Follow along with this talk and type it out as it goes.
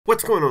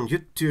What's going on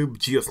YouTube,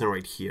 GeoSnow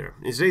right here.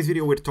 In today's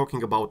video we're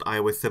talking about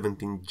iOS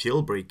 17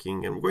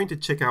 jailbreaking, and we're going to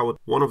check out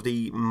one of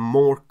the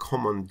more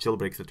common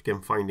jailbreaks that you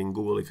can find in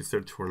Google if you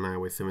search for an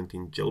iOS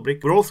 17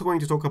 jailbreak. We're also going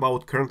to talk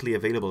about currently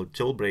available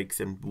jailbreaks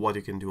and what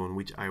you can do on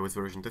which iOS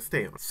version to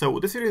stay on. So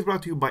this video is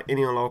brought to you by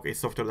AnyUnlock, a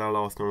software that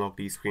allows to unlock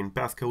the screen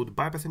passcode,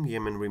 bypass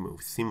MDM and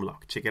remove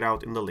SIM-lock. Check it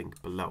out in the link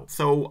below.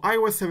 So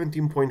iOS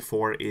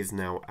 17.4 is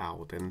now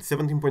out and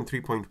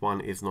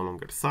 17.3.1 is no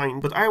longer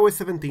signed, but iOS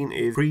 17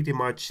 is pretty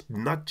much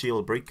not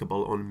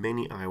jailbreakable on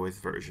many iOS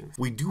versions.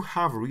 We do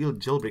have real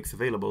jailbreaks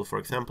available. For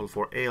example,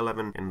 for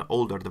A11 and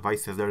older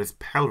devices there is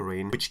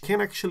Pelrain, which can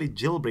actually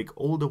jailbreak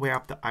all the way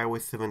up to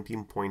iOS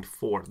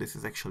 17.4. This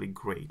is actually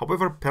great.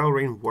 However,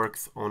 Pelrain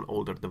works on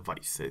older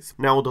devices.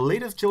 Now the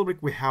latest jailbreak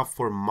we have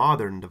for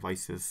modern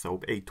devices, so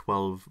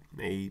A12,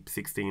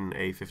 A16,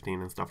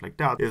 A15 and stuff like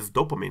that, is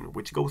Dopamine,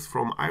 which goes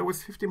from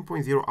iOS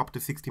 15.0 up to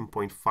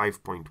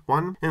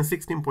 16.5.1 and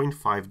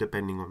 16.5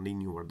 depending on the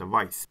newer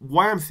device.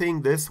 Why I'm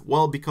saying this?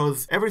 Well,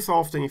 because every so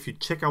often if you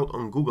check out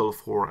on Google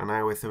for an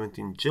iOS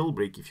 17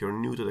 jailbreak, if you're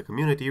new to the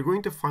community, you're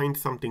going to find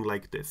something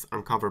like this,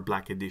 Uncover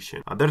Black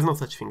Edition. There's no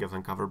such thing as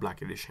Uncover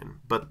Black Edition,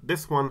 but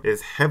this one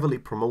is heavily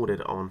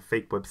promoted on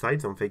fake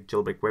websites, on fake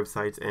jailbreak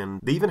websites,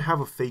 and they even have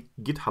a fake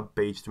GitHub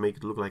page to make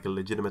it look like a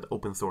legitimate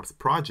open source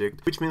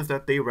project, which means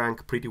that they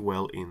rank pretty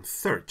well in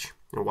search.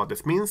 And what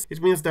this means?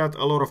 It means that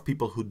a lot of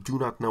people who do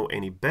not know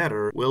any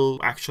better will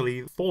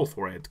actually fall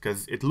for it,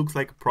 because it looks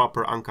like a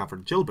proper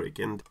uncovered jailbreak.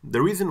 And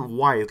the reason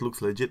why it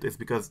looks legit is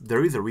because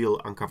there is a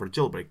real uncovered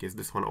jailbreak. Is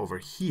this one over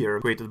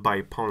here, created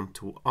by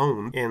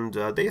Pwn2Own,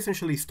 and they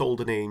essentially stole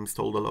the name,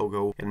 stole the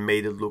logo, and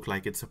made it look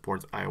like it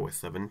supports iOS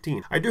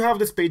 17. I do have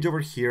this page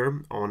over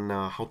here on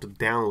how to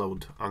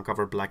download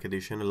Uncover Black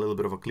Edition, a little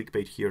bit of a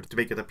clickbait here to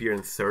make it appear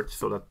in search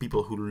so that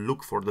people who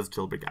look for this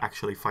jailbreak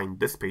actually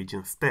find this page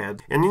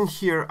instead. And in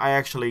here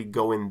I actually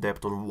go in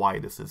depth on why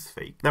this is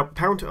fake. Now,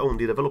 Pwn2Own,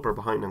 the developer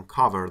behind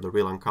Uncover, the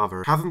real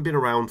Uncover, hasn't been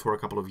around for a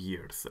couple of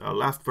years.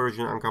 Last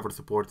version Uncover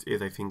supports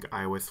is, I think,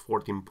 iOS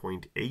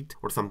 14.8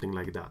 or something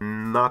like that.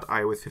 Not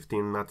iOS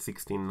 15, not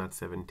 16, not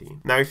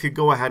 17. Now, if you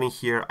go ahead in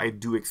here, I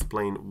do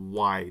explain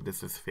why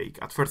this is fake.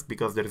 At first,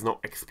 because there is no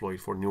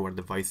exploit for newer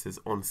devices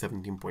on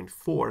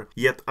 17.4,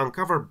 yet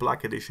Uncover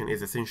Black Edition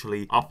is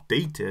essentially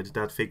updated.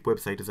 That fake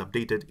website is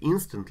updated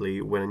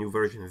instantly when a new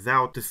version is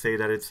out to say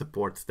that it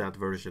supports that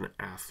version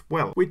as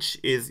well, which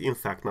is in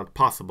fact not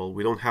possible.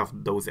 We don't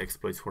have those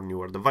exploits for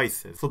newer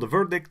devices. So the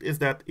verdict is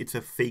that it's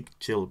a fake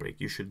jailbreak.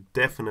 You should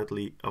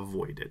definitely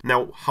avoid it.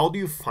 Now, how do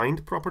you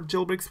find proper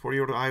jailbreaks for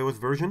your iOS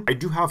version? I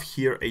do have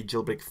here a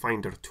jailbreak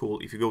finder tool.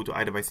 If you go to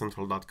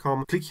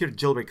iDevicecentral.com, click here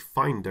Jailbreak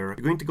Finder,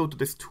 you're going to go to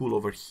this tool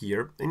over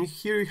here, and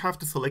here you have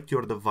to select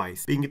your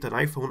device, being it an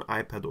iPhone,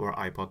 iPad or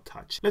iPod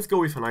Touch. Let's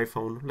go with an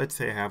iPhone. Let's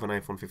say I have an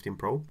iPhone 15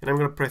 Pro, and I'm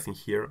going to press in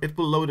here. It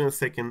will load in a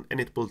second,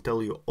 and it will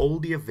tell you all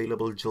the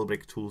available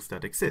jailbreak tools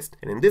that exist.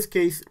 And in this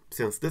case,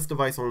 since this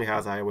device only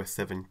has iOS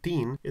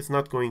 17, it's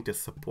not going to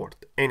support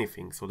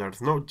anything, so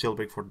there's no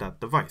jailbreak for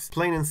that device.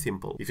 Plain and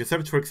simple. If you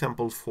search, for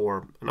example,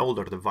 for an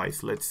older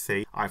device, let's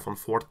say iPhone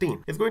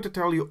 14, it's going to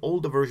tell you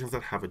all the versions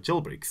that have a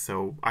jailbreak.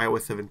 So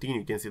iOS 17,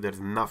 you can see there's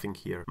nothing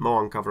here. No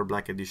Uncover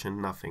Black Edition,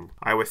 nothing.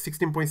 iOS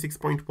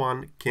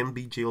 16.6.1 can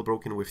be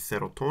jailbroken with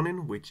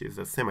Serotonin, which is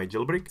a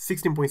semi-jailbreak.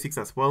 16.6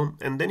 as well.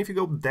 And then if you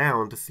go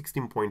down to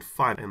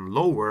 16.5 and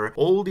lower,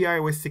 all the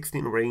iOS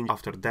 16 range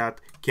after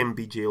that can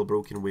be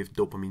jailbroken with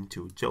Dopamine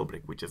 2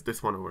 jailbreak, which is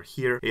this one over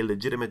here, a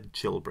legitimate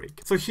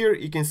jailbreak. So here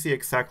you can see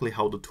exactly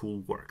how the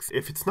tool works.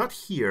 If it's not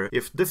here,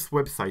 if this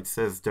website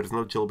says there's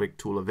no jailbreak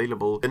tool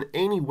available, then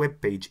any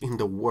web page in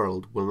the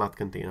world will not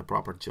contain a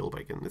proper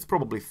jailbreak, and it's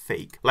probably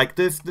fake. Like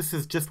this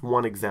is just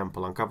one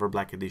example, Uncover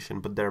Black Edition,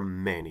 but there are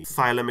many.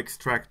 Xylem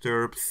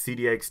Extractor,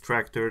 CDI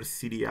Extractor,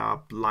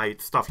 CDApp,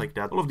 Lite, stuff like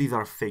that. All of these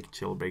are fake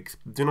jailbreaks.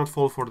 Do not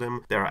fall for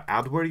them. They are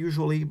adware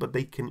usually, but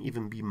they can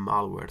even be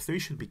malware, so you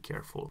should be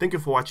careful. Thank you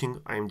for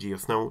watching. I am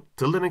GeoSnow.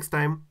 Till the next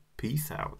time, peace out.